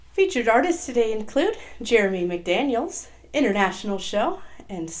Featured artists today include Jeremy McDaniels, International Show,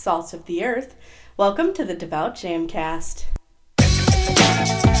 and Salt of the Earth. Welcome to the Devout Jamcast.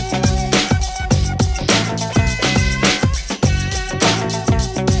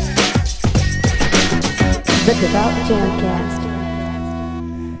 The Devout Jamcast.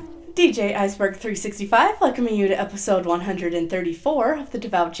 DJ Iceberg 365 welcoming you to episode 134 of the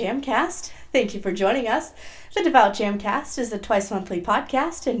Devout Jamcast. Thank you for joining us. The Devout Jamcast is a twice-monthly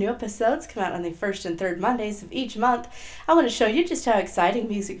podcast, and new episodes come out on the first and third Mondays of each month. I want to show you just how exciting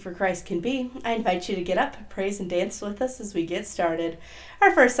music for Christ can be. I invite you to get up, praise, and dance with us as we get started.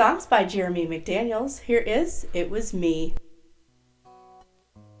 Our first song is by Jeremy McDaniels. Here is It Was Me.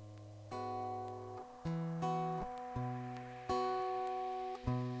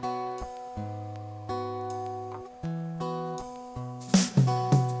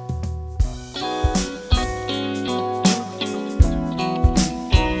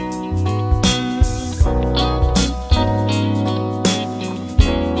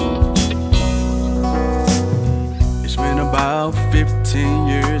 About 15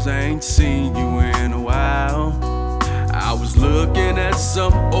 years I ain't seen you in a while. I was looking at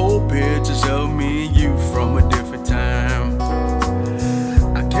some old pictures of me and you from a different time.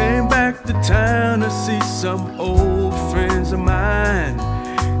 I came back to town to see some old friends of mine.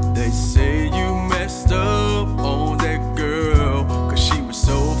 They say you messed up on that girl, 'cause she was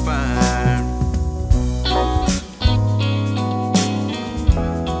so fine.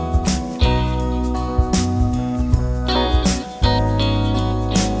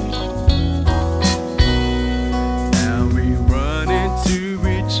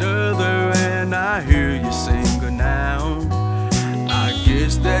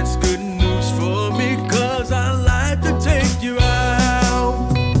 That's good news for me, 'cause I like to take you out.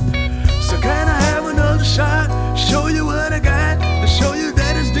 So can I have another shot? Show you what I got, to show you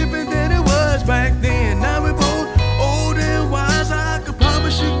that it's different than it was back then. Now we're both old and wise. I can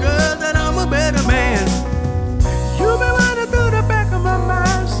promise you, girl, that I'm a better man. You've been running through the back of my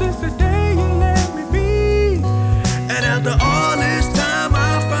mind since the day you let me be. And after all this time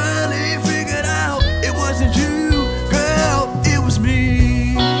I finally figured out it wasn't you, girl, it was me.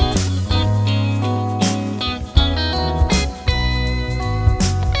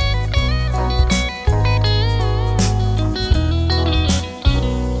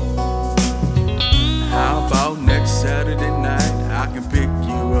 Saturday night, I can pick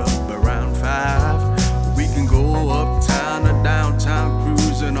you up around 5. We can go uptown or downtown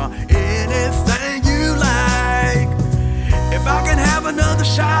cruising or anything you like. If I can have another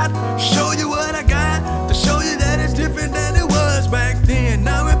shot, show you what I got, to show you that it's different than it was back then.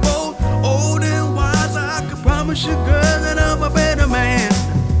 Now we're both old and wise. I can promise you, girl, that I'm a better man.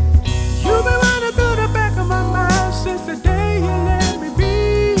 You've been running through the back of my mind since the day you let me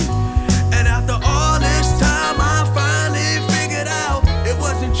be. And after all this time I finally figured out it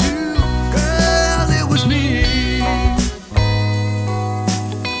wasn't you, girl, it was me.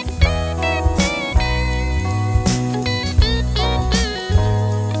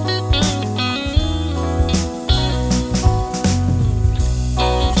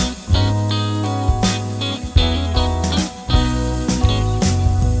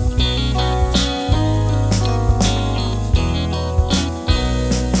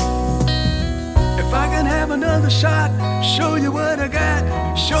 Another shot, show you what I got,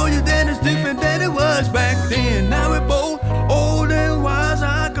 show you that it's different than it was back then. Now we're both old and wise.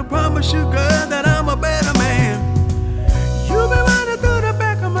 I can promise you, girl, that I'm a better man. You've been running through the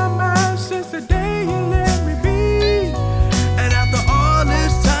back of my mind since the day you let me be. And after all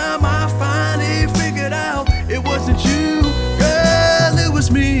this time I finally figured out it wasn't you, girl, it was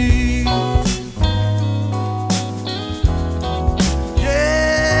me.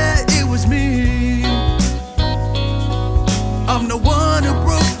 Yeah, it was me. I'm the one who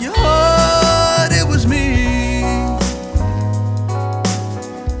broke your heart, it was me.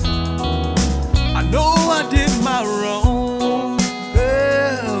 I know I did my wrong,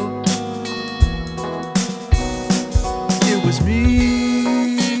 girl. It was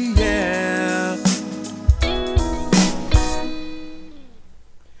me, yeah.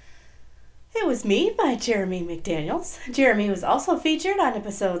 It Was Me by Jeremy McDaniels. Jeremy was also featured on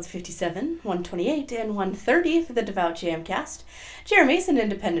episodes 57, 128, and 130 for the Devout Jamcast. Jeremy's an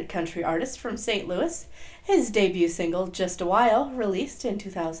independent country artist from St. Louis. His debut single, Just a While, released in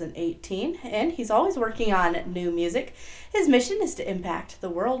 2018, and he's always working on new music. His mission is to impact the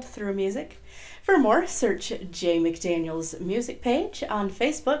world through music. For more, search J. McDaniels' music page on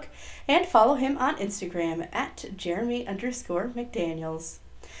Facebook and follow him on Instagram at Jeremy_McDaniels.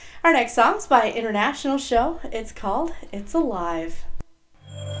 Our next song's by International Show. It's called It's Alive.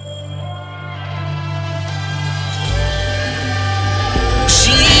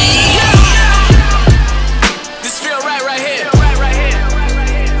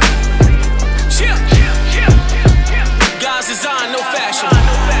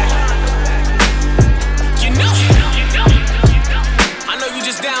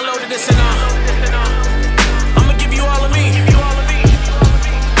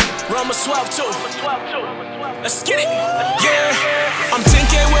 12 too. Let's get it. Yeah, I'm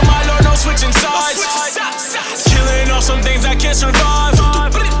 10K with my Lord, no switching sides. Killing off some things I can't survive.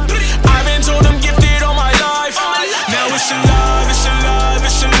 I've been told I'm gifted all my life. Now it's your love, it's your love,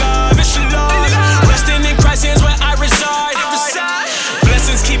 it's your love, it's your love. Resting in Christ's hands where I reside.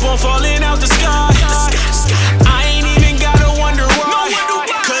 Blessings keep on falling out the sky. I ain't even gotta wonder why.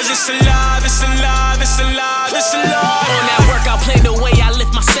 Cause it's alive, it's alive, it's alive, it's alive. On that workout plan, the way I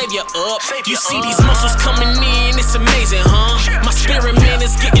lift my Savior up. You see these muscles coming in, it's amazing, huh? My spirit man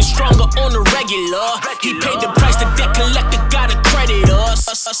is getting stronger on the regular. He paid the price, the debt collector gotta credit us.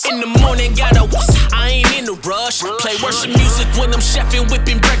 In the morning, gotta I ain't in a rush. Play worship music when I'm chefing,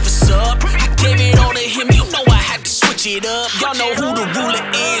 whipping breakfast up. I gave it all to him, you know I had to switch it up. Y'all know who the ruler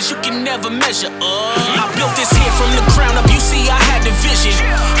is, you can never measure up. I built this here from the ground up, you see I had the vision.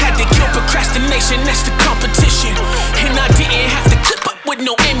 Had to kill procrastination, that's the competition. And I didn't have to clip up with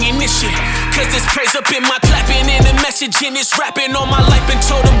no ammunition. Cause this praise up in my clapping and the message in this rapping all my life. Been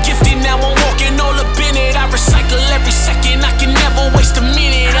told I'm gifted, now I'm walking all up in it. I recycle every second, I can never waste a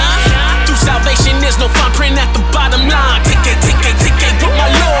minute. Through salvation, there's no fine print at the bottom line. Ticket, ticket, ticket, with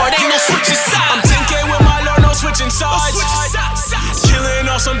my Lord, ain't no switching sides. I'm 10K with my Lord, no switching sides. Killing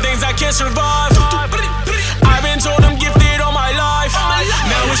off some things I can't survive. I've been told I'm gifted all my life.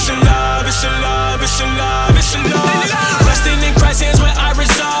 Now it's your love, it's your love, it's your love, it's your love. Resting in Christ's hands where I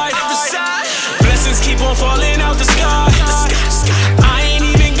reside. Blessings keep on falling out the sky. I ain't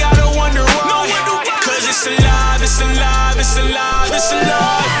even gotta wonder why. Cause it's alive, it's alive, it's alive, it's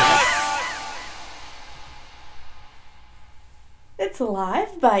alive. It's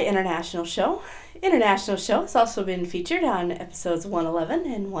Alive by International Show. International Show has also been featured on episodes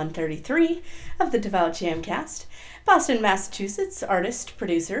 111 and 133 of the Devout Jamcast. Boston, Massachusetts artist,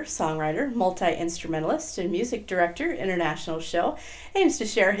 producer, songwriter, multi-instrumentalist, and music director, International Show aims to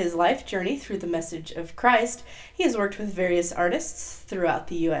share his life journey through the message of Christ. He has worked with various artists throughout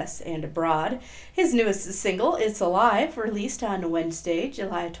the U.S. and abroad. His newest single, It's Alive, released on Wednesday,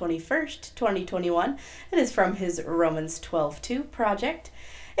 July 21st, 2021, and is from his Romans 12:2 project.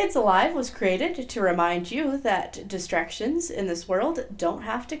 It's Alive was created to remind you that distractions in this world don't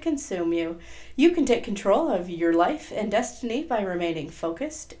have to consume you. You can take control of your life and destiny by remaining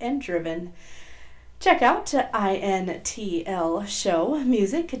focused and driven. Check out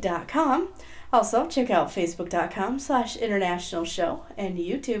intlshowmusic.com. Also, check out facebook.com/internationalshow and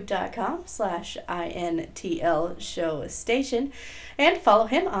youtube.com/intlshowstation. And follow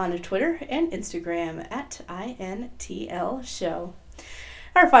him on Twitter and Instagram at intlshow.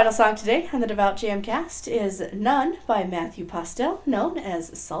 Our final song today on the Devout Jamcast is None by Matthew Postel, known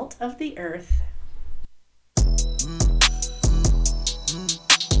as Salt of the Earth.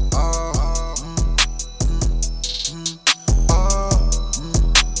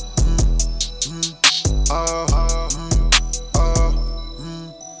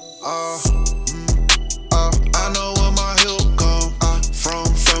 I know where my help come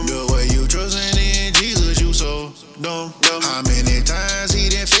from the way you trusting in Jesus, you so dumb. How many times he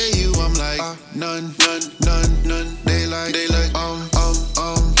didn't fail you? I'm like, none. They like, I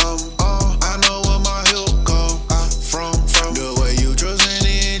know where my help come from the way you trusting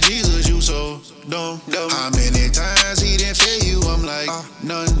in Jesus, you so dumb. How many times he didn't fail you? I'm like,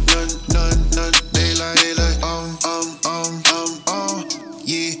 none. They like,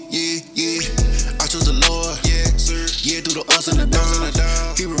 yeah. I chose the Lord, yeah, sir. Yeah, through the ups and the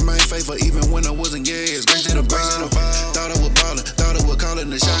downs. He remained faithful even when I wasn't gay. It's grace to the bound. Thought I was ballin', thought I was calling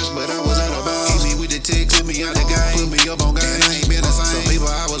the shots, but I was out of bounds. Hit me with the tick, put me out the game, put me up on game. I ain't been the same. Some people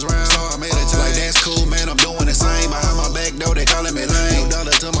I was round, so I made a time. Like that's cool, man. I'm doing the same. Behind my back door, they calling me lame. No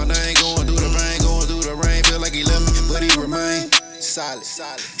dollar to my name, going through the rain, feel like he left me, but he remained solid.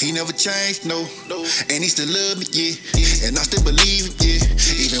 He never changed, no. And he still love me, yeah. And I still believe it, yeah.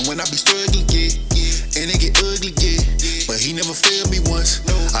 Even when I be struggling, yeah. And it get ugly, yeah. But he never failed me once.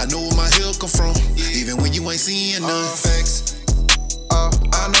 I know where my help come from, even when you ain't seeing none. Facts.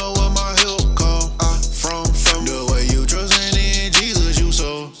 I know where my help come from the way you trusting in Jesus, you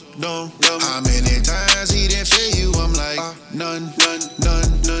so dumb. How many times he didn't fail you? I'm like, none.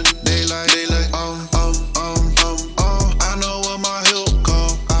 They like, I know where my help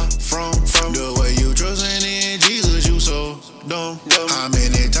come from the way you trusting in Jesus, you so dumb. How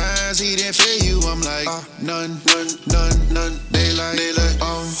many times he didn't fail you? I'm like, none. They like,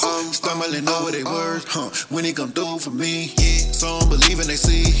 stumbling over their words, when he come through for me, yeah. Some believe and they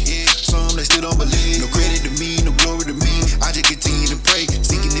see, yeah. Some they still don't believe. No credit to me, no glory to me. I just continue to pray,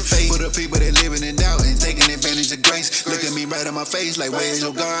 seeking the faith for the people that living in doubt and taking advantage of grace. Look at me right in my face like where's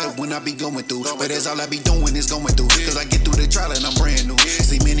your God when I be going through. But that's all I be doing is going through. Cause I get through the trial and I'm brand new.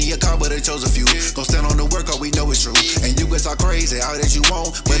 See many a call but I chose a few. Gon' stand on the work all we know it's true. And you can talk crazy all that you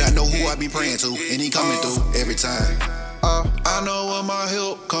want, but I know who I be praying to. And he coming through every time. I know where my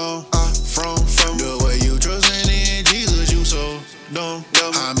help come from. The way you trustin' in Jesus, you so dumb.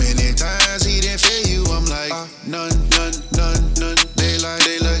 How many times he didn't fail you? I'm like, none. They like,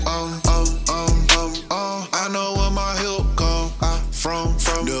 I know where my help come from.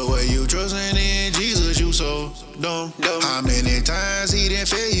 The way you trustin' in Jesus, you so dumb. How many times he didn't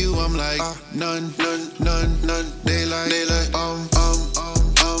fail you? I'm like, none. They like,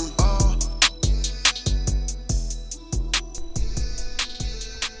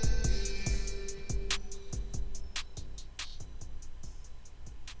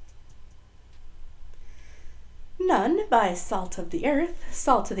 None by Salt of the Earth.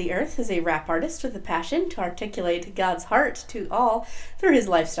 Salt of the Earth is a rap artist with a passion to articulate God's heart to all through his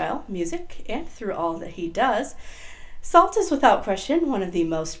lifestyle, music, and through all that he does. Salt is without question one of the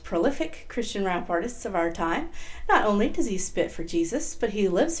most prolific Christian rap artists of our time. Not only does he spit for Jesus, but he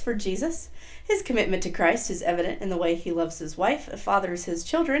lives for Jesus. His commitment to Christ is evident in the way he loves his wife, fathers his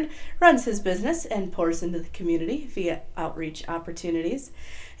children, runs his business, and pours into the community via outreach opportunities.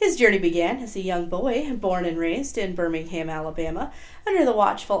 His journey began as a young boy, born and raised in Birmingham, Alabama, under the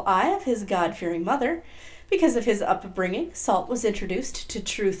watchful eye of his God-fearing mother. Because of his upbringing, Salt was introduced to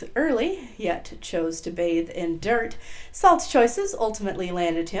truth early, yet chose to bathe in dirt. Salt's choices ultimately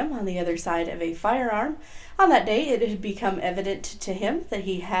landed him on the other side of a firearm. On that day, it had become evident to him that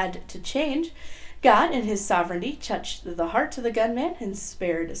he had to change. God, in his sovereignty, touched the heart of the gunman and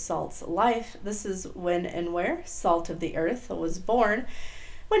spared Salt's life. This is when and where Salt of the Earth was born.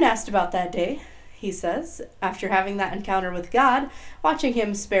 When asked about that day, he says, after having that encounter with God, watching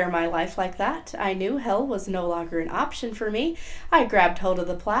him spare my life like that, I knew hell was no longer an option for me. I grabbed hold of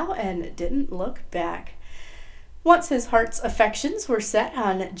the plow and didn't look back. Once his heart's affections were set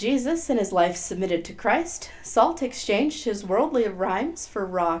on Jesus and his life submitted to Christ, Salt exchanged his worldly rhymes for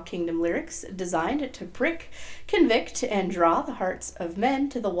raw kingdom lyrics designed to prick, convict, and draw the hearts of men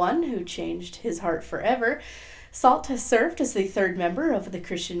to the one who changed his heart forever. Salt has served as the third member of the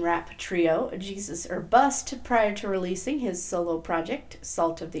Christian rap trio Jesus or Bust prior to releasing his solo project,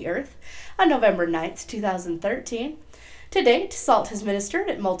 Salt of the Earth, on November 9th, 2013. To date, Salt has ministered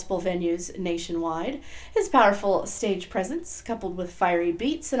at multiple venues nationwide. His powerful stage presence, coupled with fiery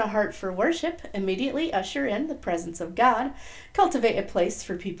beats and a heart for worship, immediately usher in the presence of God, cultivate a place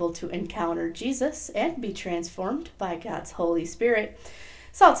for people to encounter Jesus and be transformed by God's Holy Spirit.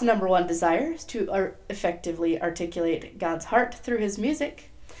 Salt's number one desire is to effectively articulate God's heart through his music.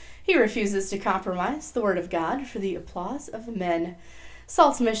 He refuses to compromise the Word of God for the applause of men.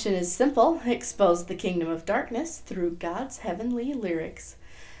 Salt's mission is simple: expose the kingdom of darkness through God's heavenly lyrics.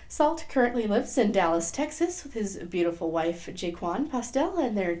 Salt currently lives in Dallas, Texas, with his beautiful wife, Jaquan Pastel,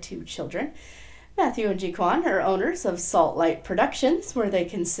 and their 2 children. Matthew and Jaquan are owners of Salt Light Productions, where they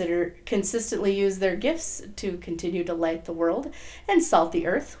consistently use their gifts to continue to light the world and salt the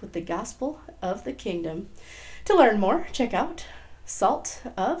earth with the gospel of the kingdom. To learn more, check out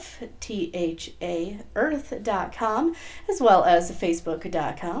saltofthaearth.com, as well as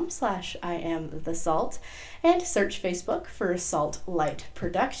facebook.com/IamTheSalt, and search Facebook for Salt Light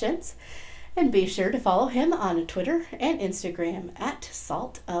Productions. And be sure to follow him on Twitter and Instagram at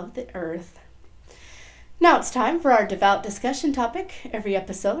Salt of the Earth. Now it's time for our Devout discussion topic. Every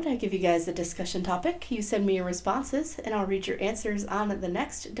episode, I give you guys a discussion topic. You send me your responses, and I'll read your answers on the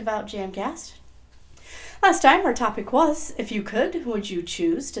next Devout Jamcast. Last time, our topic was, if you could, would you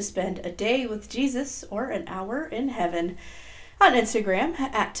choose to spend a day with Jesus or an hour in heaven? On Instagram,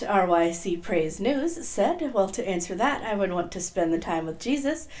 at RYC Praise News said, well, to answer that, I would want to spend the time with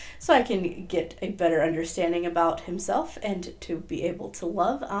Jesus so I can get a better understanding about himself and to be able to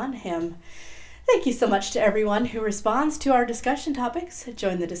love on him. Thank you so much to everyone who responds to our discussion topics.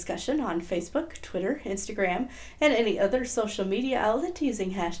 Join the discussion on Facebook, Twitter, Instagram, and any other social media outlet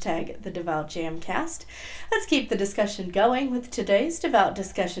using hashtag #TheDevoutJamcast. Let's keep the discussion going with today's Devout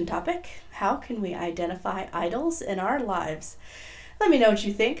discussion topic: how can we identify idols in our lives? Let me know what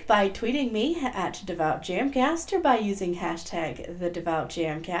you think by tweeting me at DevoutJamcast or by using hashtag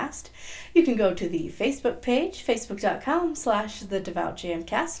 #TheDevoutJamcast. You can go to the Facebook page,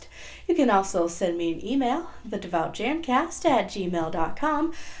 facebook.com/TheDevoutJamcast. You can also send me an email,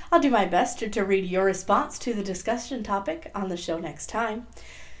 thedevoutjamcast@gmail.com. I'll do my best to read your response to the discussion topic on the show next time.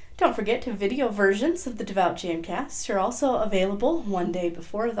 Don't forget, video versions of the Devout Jamcast are also available one day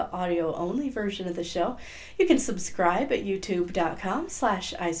before the audio-only version of the show. You can subscribe at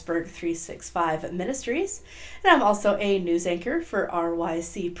youtube.com/iceberg365ministries. And I'm also a news anchor for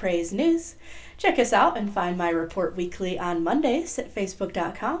RYC Praise News. Check us out and find my report weekly on Mondays at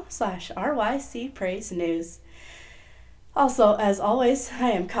facebook.com/RYC Praise News. Also, as always,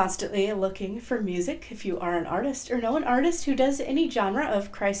 I am constantly looking for music. If you are an artist or know an artist who does any genre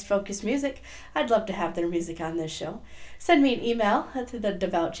of Christ-focused music, I'd love to have their music on this show. Send me an email at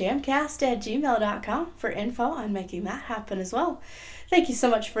thedevoutjamcast@gmail.com for info on making that happen as well. Thank you so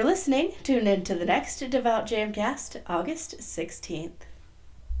much for listening. Tune in to the next Devout Jamcast, August 16th.